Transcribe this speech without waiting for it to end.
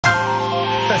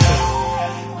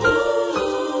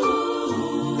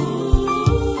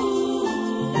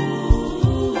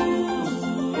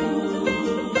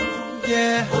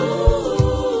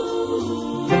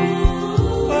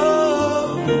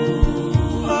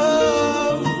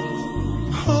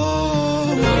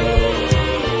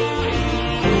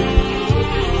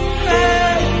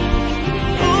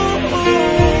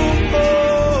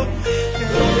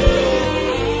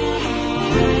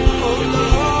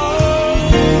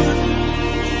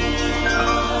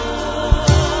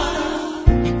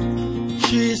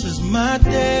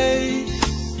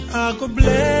could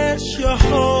bless your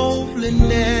holy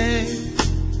name.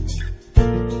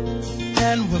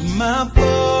 And with my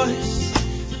voice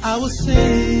I will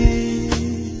sing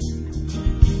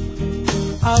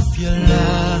of your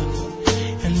love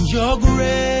and your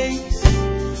grace,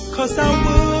 'cause I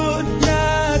would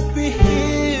not be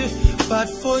here but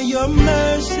for your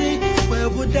mercy. Where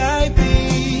would I be?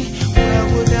 Where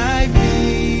would I be?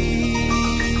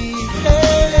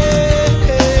 Hey,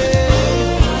 hey.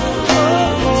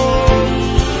 Oh, oh,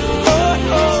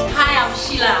 oh. Hi, I'm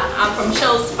Sheila. I'm from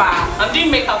Show Spa. I'm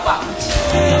doing makeup for Akuchi.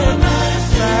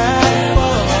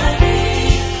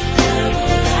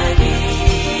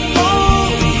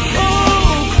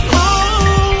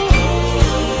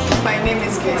 My name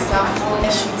is Sarfo.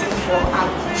 I'm shooting for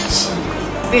Akuchi.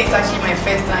 Today is actually my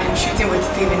first time shooting with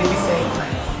Steve in Adusei.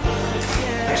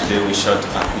 Today we shot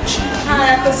Akuchi.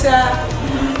 Hi, Akuchi.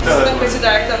 This is the creative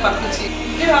director of Akuchi.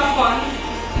 Did you have fun?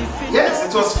 Yes,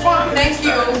 it was fun. Thank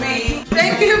you, Obi.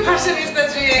 Thank you,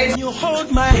 FashionistaGH. You hold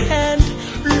my hand,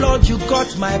 Lord, you got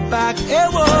my back. Hey,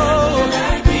 whoa.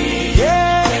 Yeah.